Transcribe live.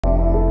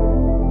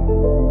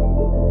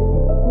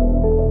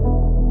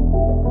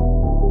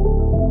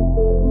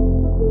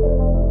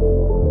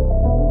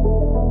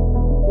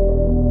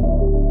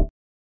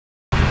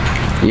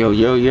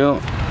Yo.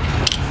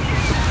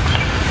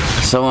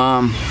 So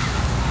I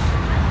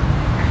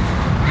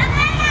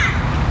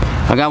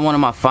got one of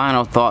my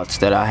final thoughts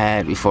that I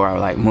had before I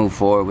like move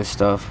forward with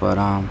stuff, but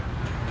I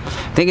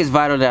think it's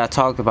vital that I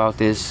talked about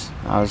this.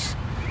 I was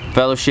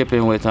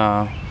fellowshipping with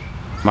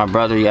my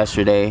brother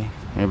yesterday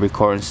in a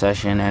recording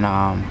session, and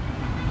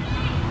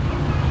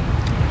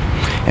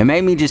it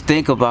made me just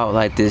think about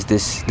like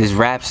this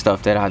rap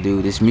stuff that I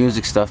do, this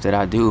music stuff that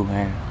I do,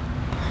 man.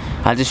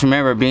 I just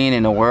remember being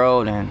in the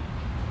world and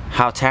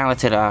how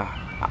talented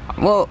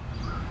well,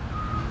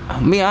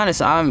 to be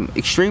honest, I'm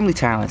extremely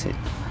talented.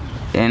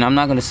 And I'm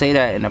not going to say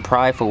that in a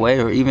prideful way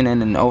or even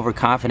in an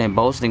overconfident,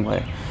 boasting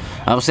way.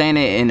 I'm saying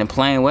it in a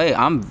plain way.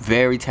 I'm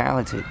very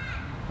talented.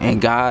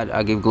 And God,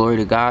 I give glory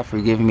to God for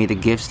giving me the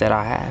gifts that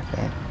I have,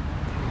 man.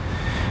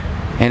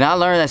 And I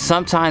learned that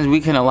sometimes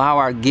we can allow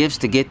our gifts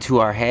to get to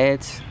our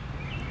heads.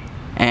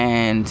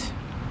 And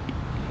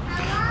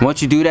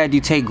once you do that,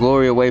 you take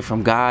glory away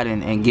from God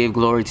and give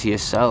glory to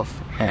yourself.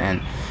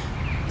 And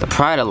the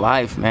pride of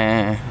life,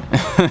 man.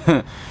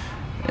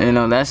 You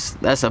know,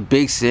 that's a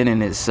big sin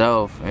in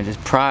itself. And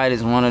just pride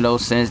is one of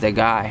those sins that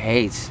God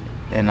hates.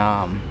 And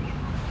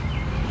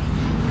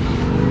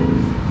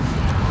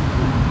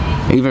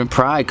even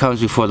pride comes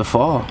before the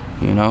fall,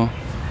 you know.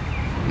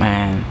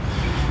 Man,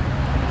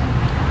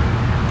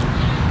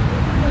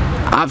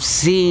 I've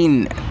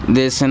seen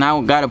this, and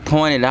I gotta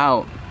point it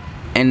out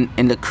in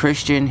the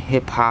Christian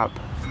hip-hop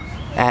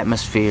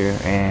atmosphere,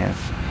 and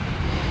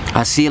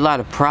I see a lot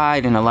of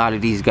pride in a lot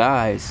of these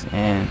guys.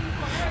 And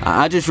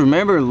I just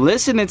remember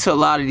listening to a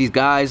lot of these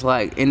guys,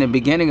 like in the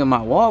beginning of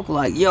my walk,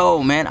 like,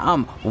 yo, man,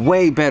 I'm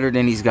way better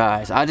than these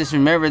guys. I just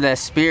remember that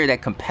spirit,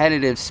 that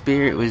competitive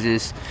spirit was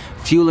just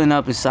fueling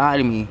up inside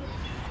of me,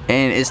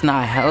 and it's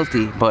not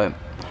healthy. But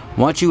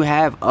once you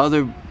have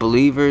other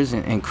believers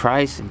in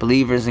Christ, and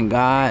believers in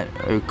God,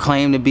 or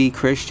claim to be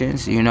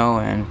Christians, you know,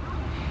 and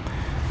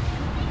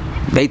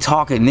they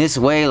talk in this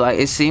way, like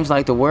it seems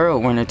like the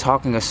world when they're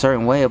talking a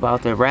certain way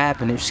about their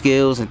rap and their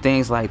skills and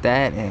things like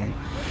that. And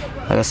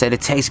like I said,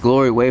 it takes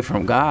glory away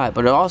from God,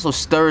 but it also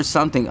stirs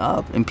something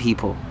up in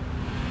people.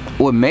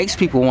 What makes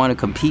people want to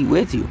compete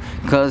with you?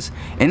 Because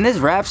in this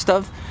rap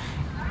stuff,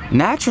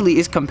 naturally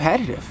it's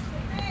competitive.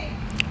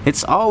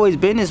 It's always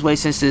been this way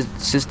since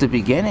the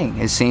beginning.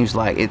 It seems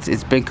like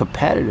it's been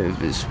competitive.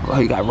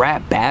 You got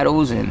rap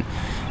battles and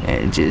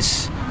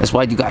just that's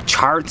why you got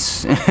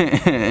charts,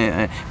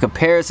 and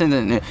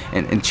comparisons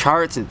and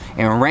charts and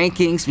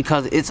rankings,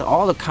 because it's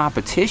all a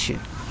competition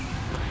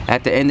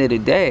at the end of the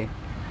day.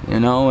 You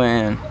know,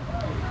 and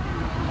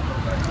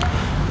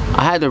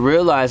I had to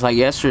realize, like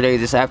yesterday,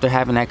 just after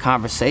having that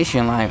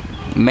conversation, like,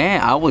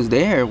 man, I was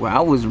there where I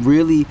was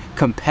really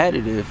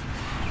competitive,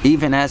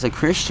 even as a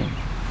Christian.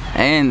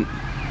 And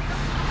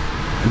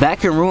that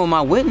can ruin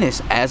my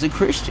witness as a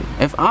Christian.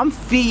 If I'm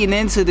feeding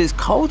into this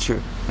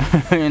culture,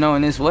 you know,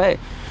 in this way,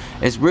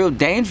 it's real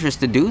dangerous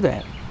to do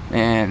that.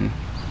 And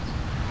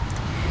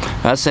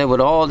I said,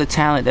 with all the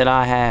talent that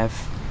I have,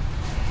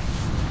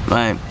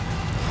 like,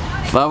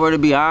 if I were to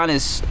be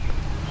honest,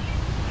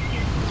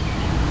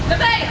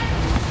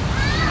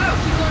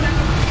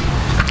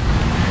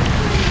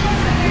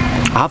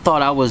 I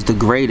thought I was the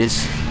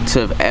greatest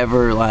to have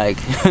ever like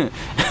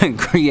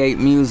create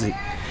music,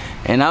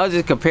 and I was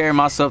just comparing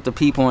myself to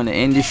people in the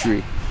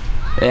industry.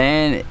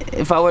 And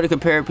if I were to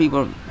compare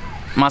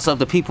myself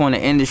to people in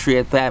the industry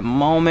at that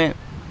moment,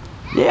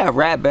 yeah, I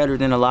rap better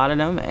than a lot of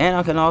them, and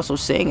I can also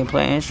sing and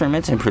play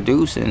instruments and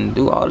produce and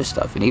do all this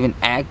stuff and even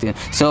acting.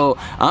 So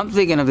I'm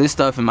thinking of this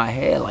stuff in my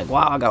head, like,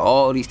 wow, I got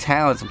all these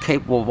talents, I'm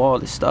capable of all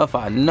this stuff.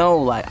 I know,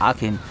 like, I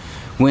can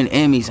win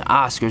Emmys,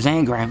 Oscars,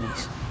 and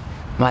Grammys.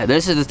 Like,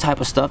 this is the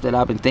type of stuff that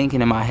I've been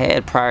thinking in my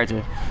head prior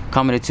to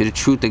coming into the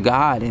truth of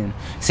God. And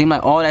it seemed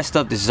like all that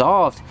stuff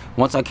dissolved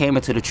once I came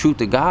into the truth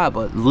of God.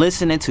 But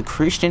listening to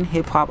Christian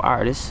hip-hop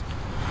artists,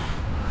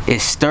 it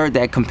stirred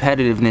that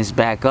competitiveness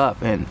back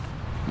up, and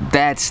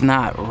that's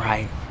not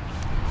right.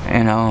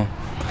 You know,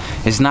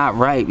 it's not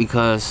right,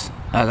 because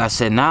like I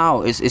said,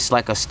 now it's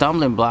like a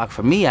stumbling block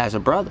for me as a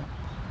brother.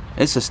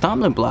 It's a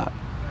stumbling block.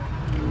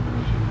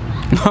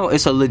 No,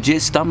 it's a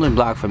legit stumbling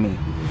block for me.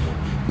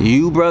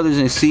 You brothers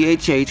in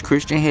CHH,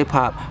 Christian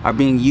hip-hop, are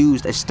being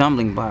used as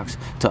stumbling blocks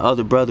to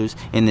other brothers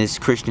in this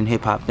Christian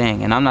hip-hop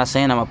thing. And I'm not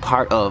saying I'm a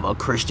part of a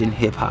Christian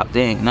hip-hop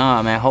thing.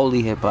 Nah, man,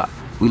 holy hip-hop.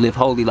 We live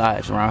holy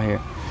lives around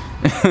here.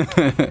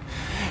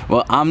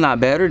 Well, I'm not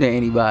better than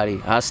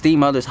anybody. I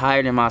esteem others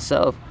higher than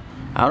myself.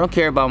 I don't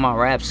care about my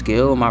rap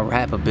skill, my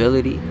rap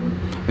ability.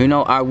 You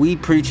know, are we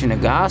preaching the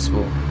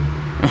gospel?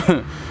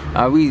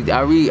 Are we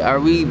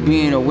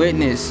being a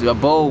witness, a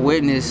bold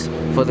witness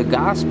for the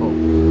gospel?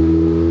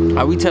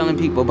 Are we telling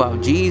people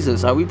about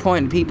Jesus? Are we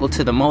pointing people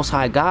to the Most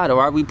High God,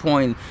 or are we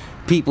pointing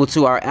people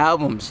to our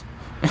albums?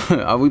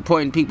 Are we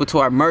pointing people to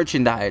our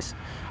merchandise?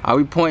 Are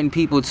we pointing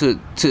people to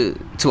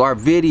our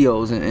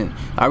videos, and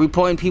are we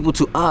pointing people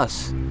to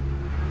us?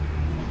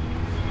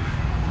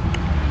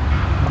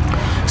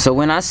 So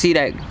when I see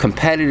that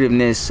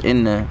competitiveness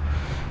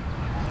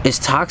it's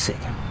toxic.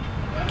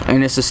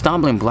 And it's a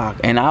stumbling block.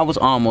 And I was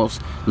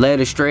almost led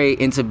astray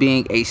into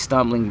being a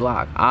stumbling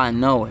block. I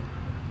know it.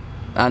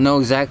 I know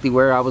exactly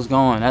where I was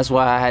going. That's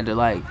why I had to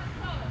like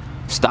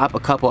stop a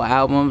couple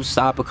albums,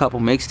 stop a couple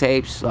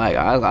mixtapes. Like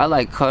I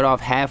like cut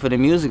off half of the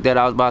music that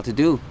I was about to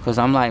do, because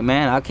I'm like,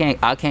 man, I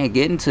can't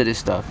get into this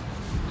stuff.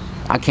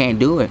 I can't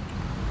do it.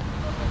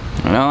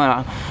 You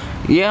know,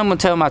 yeah, I'm gonna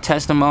tell my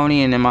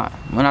testimony, and then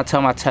when I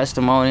tell my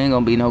testimony, ain't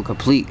gonna be no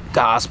complete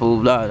gospel,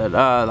 blah blah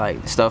blah,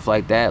 like stuff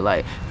like that,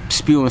 like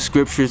spewing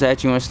scriptures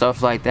at you and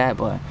stuff like that.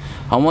 But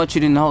I want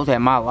you to know that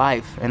my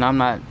life, and I'm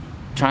not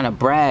trying to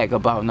brag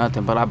about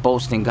nothing, but I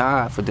boast in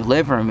God for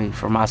delivering me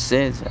from my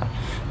sins. I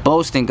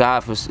boast in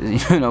God for,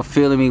 you know,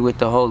 filling me with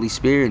the Holy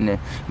Spirit and to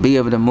be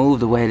able to move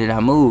the way that I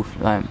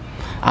move. Like,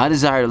 I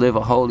desire to live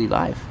a holy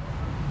life.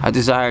 I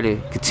desire to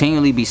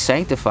continually be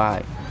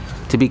sanctified,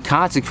 to be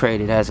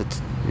consecrated as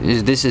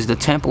this is the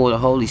temple of the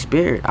Holy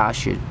Spirit. I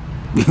should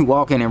be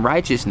walking in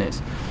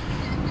righteousness.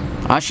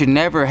 I should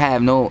never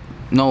have no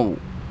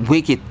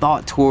wicked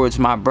thought towards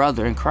my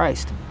brother in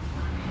Christ.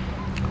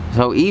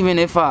 So even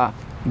if I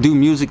do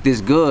music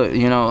this good,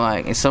 you know,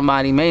 like, and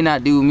somebody may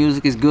not do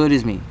music as good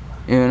as me,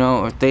 you know,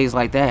 or things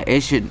like that,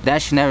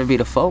 that should never be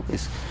the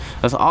focus.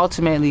 Because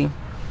ultimately,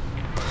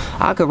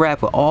 I could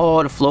rap with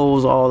all the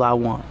flows all I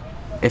want.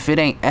 If it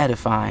ain't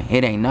edifying,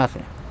 it ain't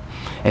nothing.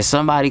 If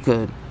somebody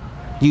could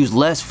use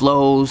less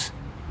flows,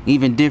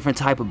 even different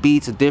type of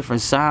beats, a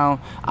different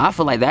sound, I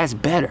feel like that's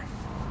better.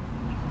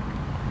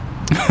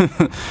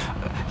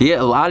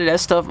 Yeah, a lot of that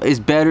stuff is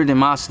better than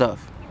my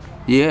stuff.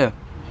 Yeah.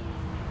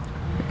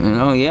 You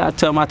know, yeah, I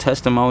tell my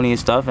testimony and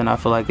stuff, and I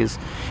feel like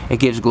it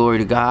gives glory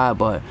to God.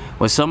 But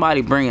when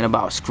somebody bringing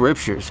about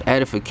scriptures,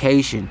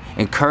 edification,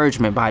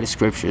 encouragement by the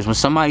scriptures, when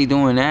somebody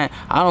doing that,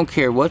 I don't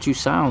care what you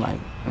sound like.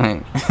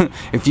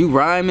 If you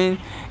rhyming,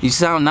 you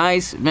sound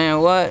nice, man,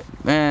 what?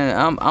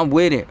 Man, I'm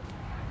with it.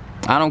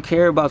 I don't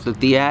care about the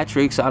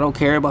theatrics. I don't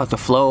care about the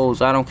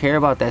flows. I don't care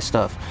about that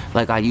stuff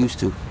like I used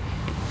to.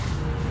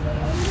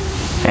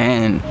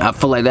 And I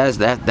feel like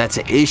that's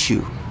an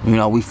issue. You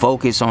know, we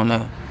focus on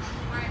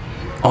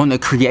the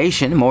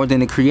creation more than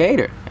the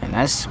creator, and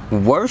that's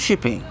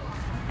worshiping.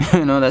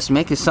 You know, that's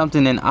making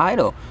something an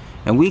idol.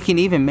 And we can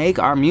even make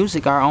our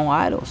music our own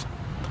idols,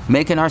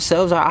 making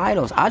ourselves our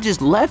idols. I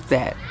just left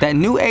that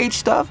new age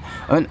stuff,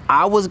 and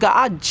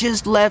I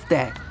just left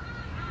that.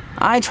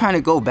 I ain't trying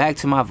to go back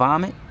to my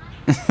vomit.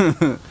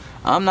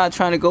 I'm not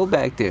trying to go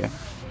back there.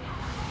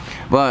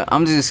 But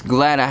I'm just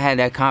glad I had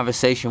that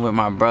conversation with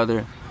my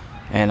brother,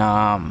 and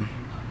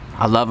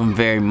I love him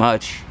very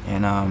much.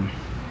 And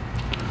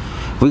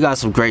we got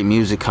some great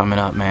music coming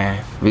up,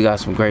 man. We got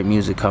some great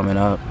music coming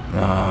up.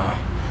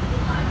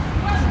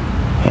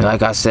 And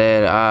like I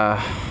said,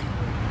 I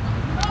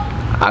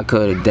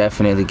could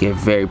definitely get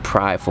very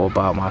prideful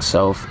about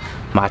myself,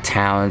 my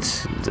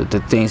talents,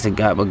 the things that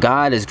God, but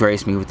God has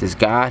graced me with this.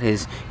 God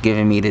has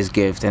given me this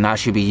gift, and I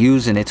should be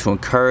using it to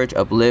encourage,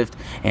 uplift,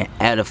 and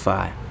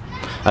edify.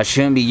 I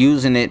shouldn't be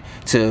using it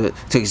to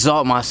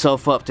exalt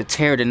myself up, to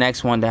tear the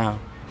next one down.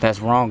 That's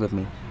wrong with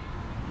me.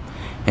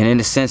 And in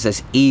a sense,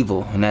 that's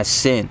evil, and that's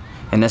sin,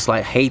 and that's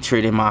like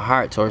hatred in my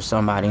heart towards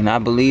somebody. And I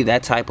believe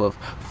that type of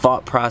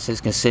thought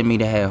process can send me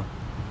to hell.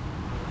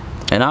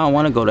 And I don't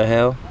want to go to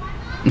hell.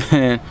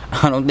 And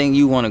I don't think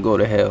you want to go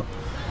to hell,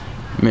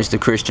 Mr.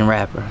 Christian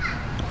rapper.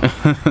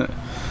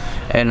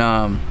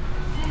 And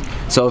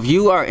so if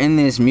you are in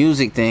this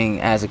music thing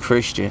as a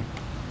Christian,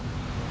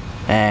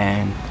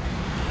 and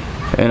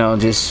you know,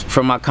 just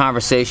from my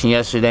conversation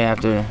yesterday,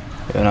 after,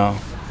 you know,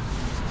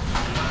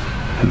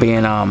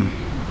 being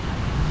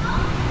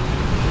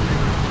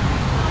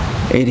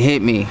it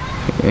hit me,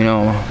 you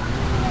know,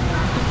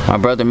 my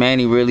brother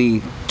Manny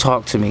really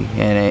talked to me,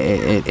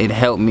 and it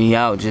helped me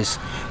out just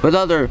with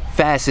other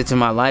facets of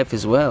my life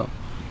as well.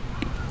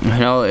 You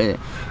know, it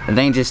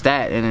ain't just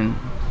that, and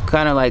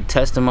kind of like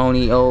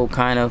testimony,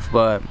 kind of,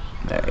 but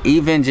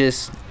even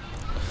just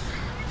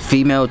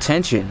female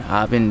attention,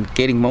 I've been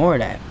getting more of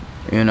that.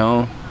 You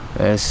know,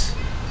 that's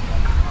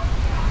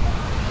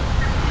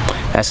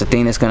the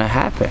thing that's gonna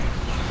happen.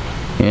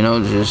 You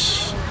know,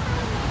 just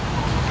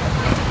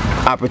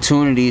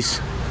opportunities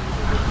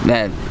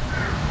that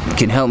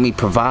can help me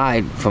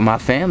provide for my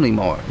family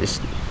more.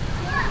 Just,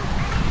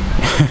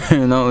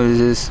 you know,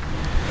 it's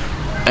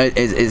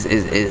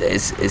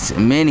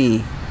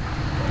many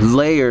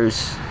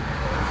layers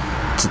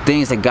to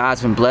things that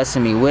God's been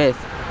blessing me with,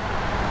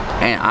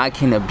 and I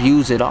can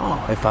abuse it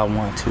all if I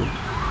want to.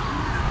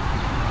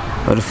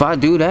 But if I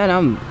do that,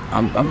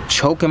 I'm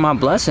choking my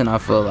blessing. I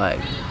feel like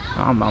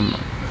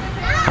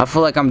I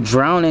feel like I'm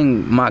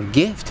drowning my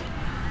gift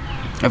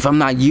if I'm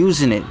not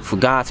using it for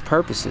God's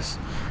purposes.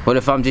 But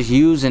if I'm just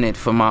using it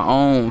for my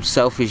own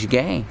selfish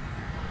gain,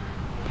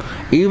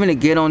 even to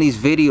get on these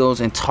videos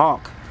and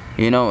talk,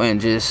 you know,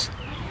 and just,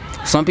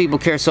 some people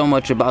care so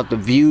much about the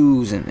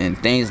views and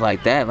things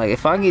like that. Like,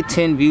 if I get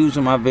 10 views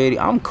on my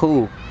video, I'm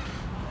cool.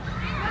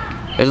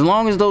 As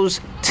long as those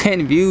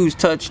 10 views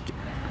touched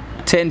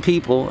 10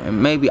 people,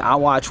 and maybe I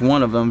watch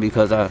one of them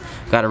because I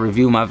gotta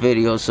review my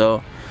video.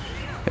 So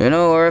You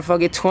know, or if I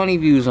get 20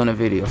 views on a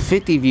video,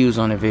 50 views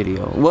on a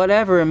video,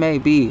 whatever it may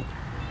be,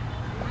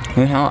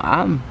 you know,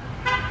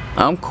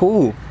 I'm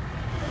cool.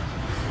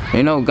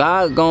 You know,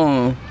 God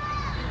gonna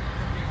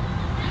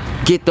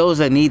get those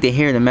that need to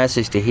hear the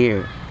message to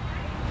hear.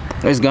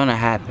 It's gonna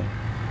happen.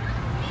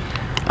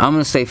 I'm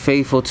gonna stay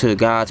faithful to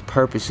God's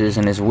purposes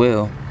and His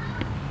will.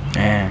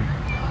 And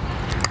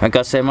like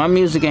I said, my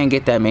music ain't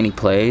get that many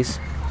plays.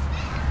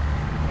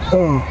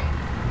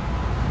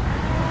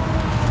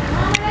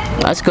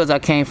 That's because I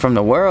came from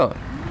the world.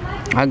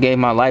 I gave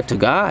my life to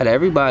God.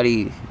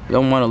 Everybody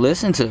don't want to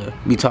listen to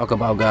me talk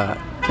about God.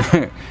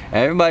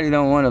 Everybody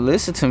don't want to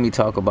listen to me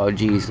talk about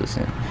Jesus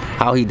and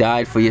how He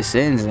died for your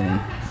sins and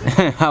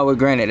how we're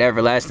granted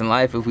everlasting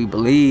life if we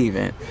believe,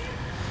 and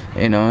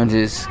you know, and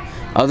just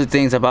other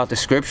things about the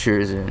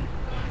scriptures. And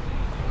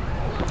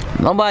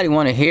nobody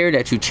want to hear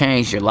that you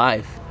changed your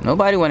life.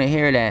 Nobody want to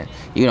hear that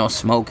you don't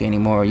smoke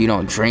anymore, you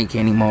don't drink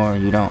anymore,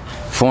 you don't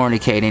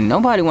fornicate, and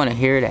nobody want to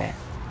hear that.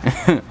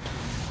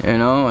 You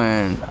know,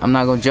 and I'm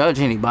not gonna judge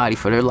anybody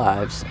for their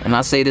lives. And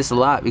I say this a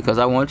lot because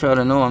I want y'all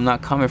to know I'm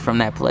not coming from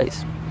that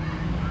place.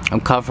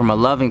 I'm coming from a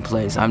loving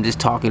place. I'm just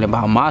talking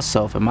about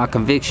myself and my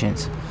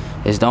convictions.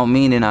 It don't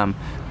mean that I'm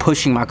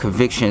pushing my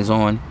convictions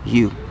on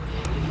you.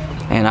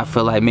 And I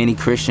feel like many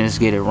Christians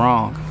get it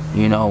wrong.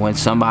 You know, when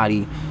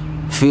somebody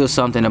feels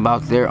something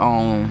about their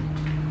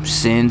own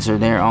sins or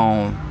their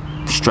own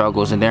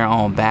struggles and their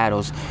own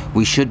battles,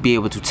 we should be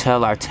able to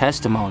tell our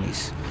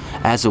testimonies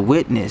as a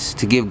witness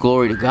to give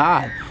glory to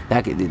God.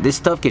 This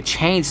stuff could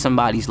change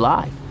somebody's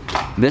life.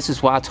 This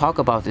is why I talk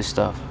about this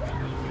stuff.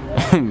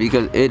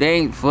 Because it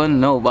ain't for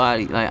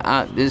nobody.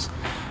 Like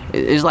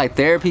it's like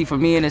therapy for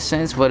me in a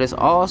sense, but it's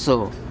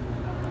also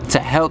to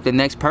help the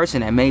next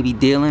person that may be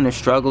dealing or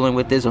struggling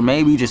with this, or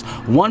maybe just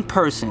one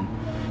person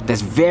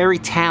that's very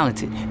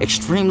talented,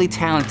 extremely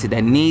talented,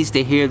 that needs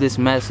to hear this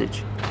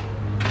message.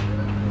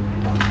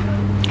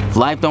 If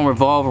life don't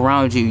revolve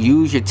around you,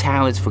 use your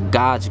talents for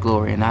God's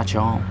glory and not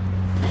your own.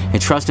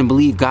 And trust and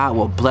believe God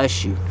will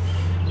bless you.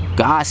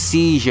 God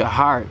sees your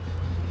heart.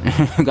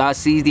 God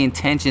sees the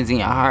intentions in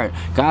your heart.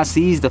 God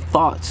sees the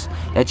thoughts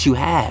that you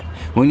have.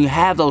 When you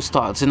have those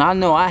thoughts, and I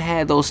know I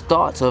had those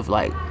thoughts of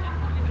like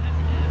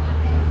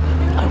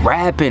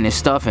rapping and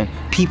stuff, and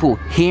people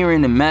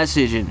hearing the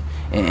message and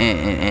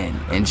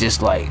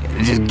just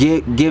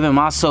giving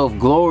myself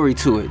glory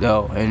to it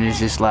though. And it's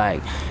just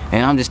like,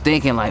 and I'm just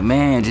thinking like,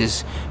 man,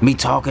 just me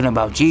talking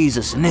about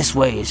Jesus in this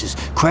way is just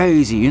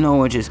crazy, you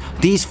know, and just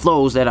these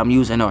flows that I'm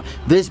using, or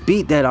this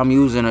beat that I'm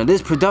using, or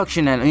this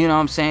production that, you know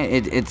what I'm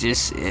saying,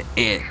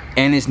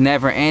 and it's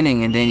never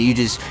ending. And then you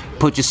just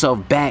put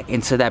yourself back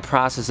into that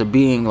process of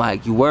being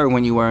like you were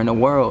when you were in the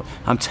world.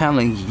 I'm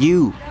telling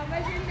you.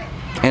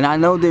 And I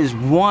know there's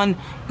one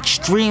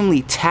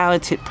extremely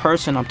talented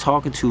person I'm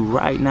talking to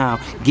right now.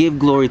 Give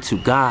glory to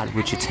God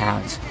with your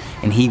talents,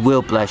 and He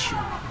will bless you.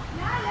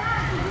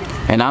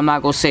 And I'm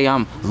not gonna say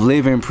I'm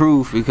living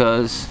proof,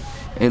 because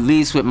at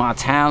least with my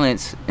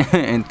talents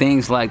and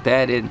things like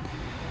that, and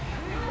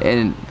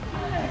you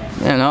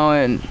know,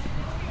 and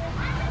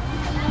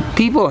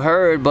people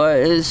heard, but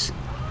it's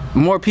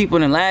more people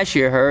than last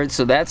year heard,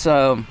 so that's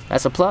a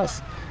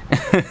plus.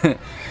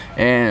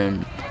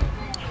 And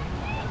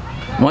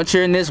once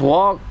you're in this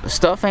walk,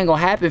 stuff ain't gonna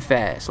happen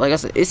fast. Like I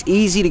said, it's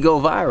easy to go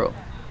viral.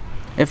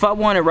 If I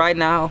wanted right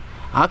now,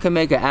 I could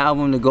make an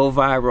album to go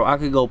viral. I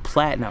could go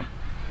platinum.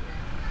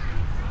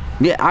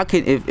 Yeah, I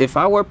could. If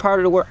I were part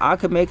of the work, I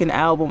could make an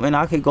album and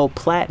I could go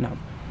platinum.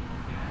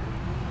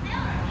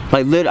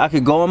 Like literally, I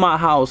could go in my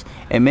house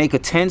and make a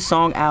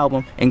 10-song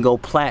album and go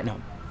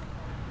platinum.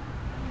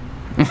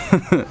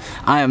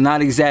 I am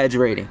not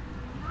exaggerating.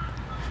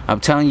 I'm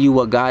telling you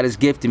what God has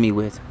gifted me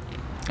with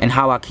and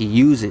how I can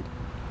use it.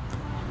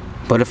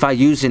 But if I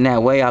use it in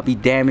that way, I'll be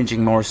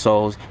damaging more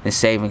souls than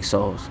saving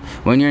souls.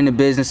 When you're in the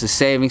business of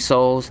saving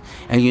souls,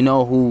 and you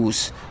know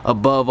who's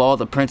above all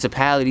the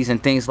principalities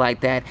and things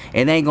like that,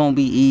 it ain't gonna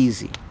be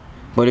easy.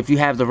 But if you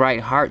have the right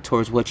heart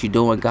towards what you're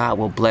doing, God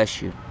will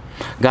bless you.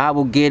 God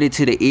will get it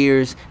to the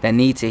ears that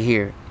need to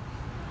hear it.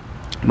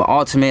 But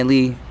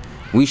ultimately,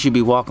 we should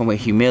be walking with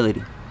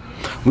humility.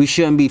 We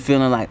shouldn't be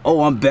feeling like,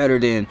 oh, I'm better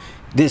than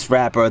this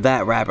rapper or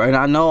that rapper. And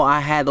I know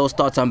I had those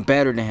thoughts, I'm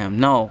better than him.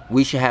 No,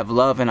 we should have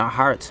love in our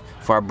hearts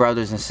for our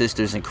brothers and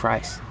sisters in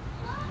Christ.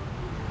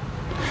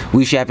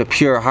 We should have a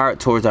pure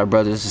heart towards our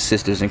brothers and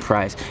sisters in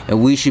Christ.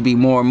 And we should be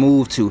more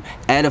moved to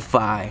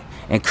edify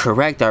and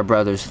correct our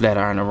brothers that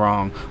are in the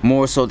wrong,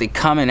 more so than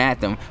coming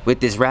at them with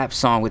this rap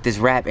song, with this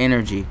rap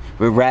energy,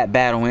 with rap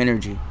battle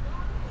energy.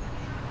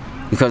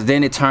 Because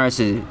then it turns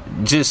to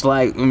just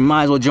like, you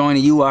might as well join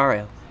the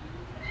URL.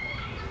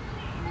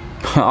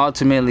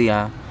 Ultimately,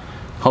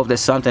 hope that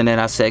something that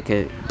I said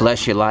could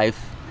bless your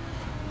life.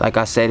 Like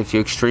I said, if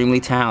you're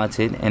extremely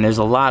talented, and there's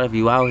a lot of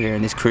you out here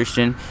in this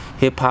Christian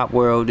hip-hop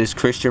world, this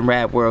Christian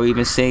rap world,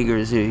 even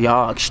singers,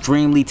 y'all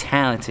extremely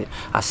talented.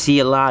 I see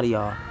a lot of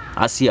y'all.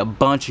 I see a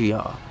bunch of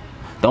y'all.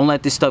 Don't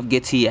let this stuff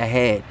get to your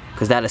head,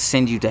 because that'll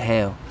send you to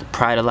hell.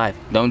 Pride of life.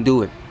 Don't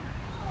do it.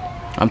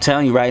 I'm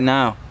telling you right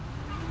now,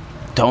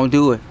 don't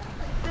do it.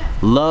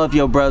 Love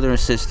your brother and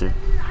sister.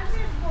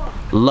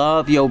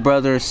 Love your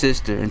brother and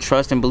sister, and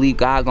trust and believe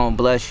God gonna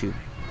bless you.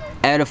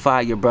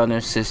 Edify your brother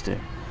and sister.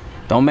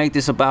 Don't make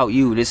this about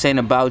you. This ain't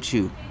about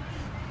you.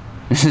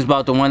 This is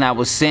about the one that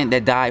was sent,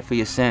 that died for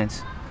your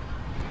sins.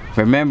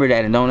 Remember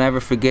that, and don't ever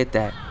forget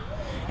that.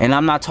 And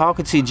I'm not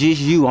talking to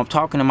just you. I'm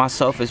talking to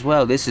myself as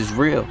well. This is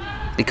real.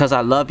 Because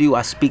I love you,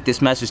 I speak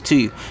this message to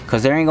you.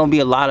 Because there ain't going to be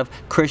a lot of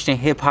Christian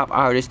hip-hop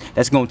artists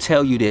that's going to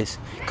tell you this.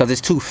 Because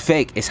it's too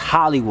fake. It's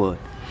Hollywood.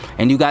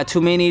 And you got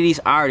too many of these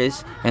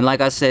artists. And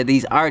like I said,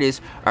 these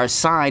artists are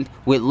signed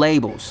with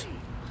labels.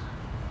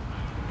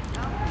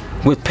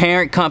 With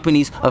parent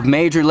companies of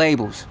major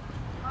labels.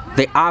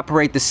 They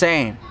operate the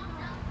same.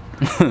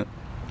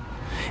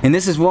 And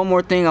this is one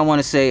more thing I want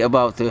to say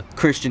about the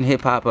Christian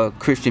hip-hop or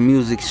Christian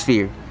music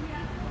sphere.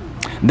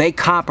 They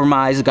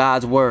compromise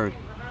God's word.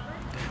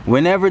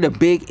 Whenever the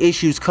big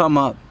issues come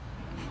up,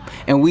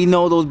 and we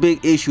know those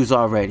big issues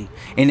already,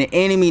 and the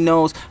enemy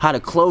knows how to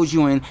close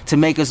you in to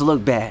make us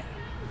look bad.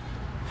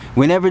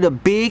 Whenever the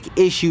big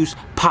issues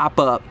pop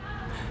up,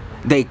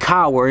 they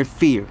cower in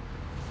fear.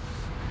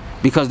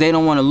 Because they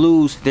don't want to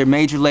lose their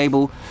major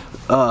label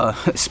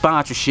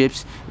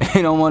sponsorships.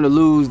 They don't want to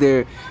lose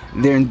their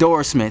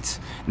endorsements.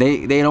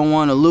 They don't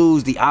want to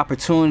lose the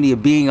opportunity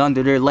of being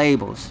under their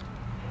labels.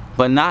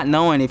 But not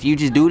knowing if you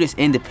just do this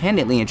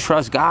independently and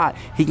trust God,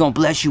 He gonna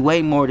bless you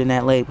way more than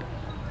that label.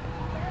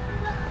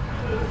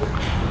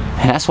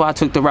 And that's why I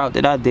took the route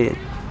that I did.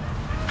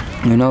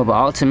 You know, but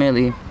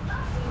ultimately,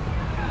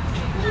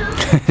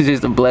 it's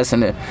just a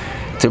blessing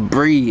to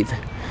breathe.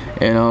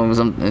 You know,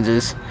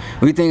 just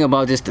we think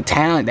about just the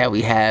talent that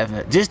we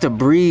have, just to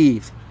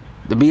breathe,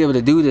 to be able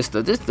to do this,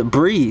 just to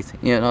breathe.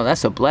 You know,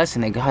 that's a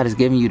blessing that God has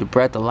given you, the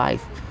breath of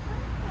life.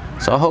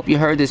 So I hope you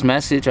heard this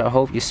message. I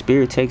hope your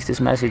spirit takes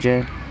this message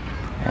in.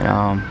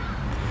 And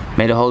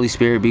may the Holy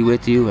Spirit be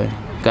with you,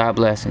 and God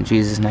bless in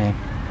Jesus' name.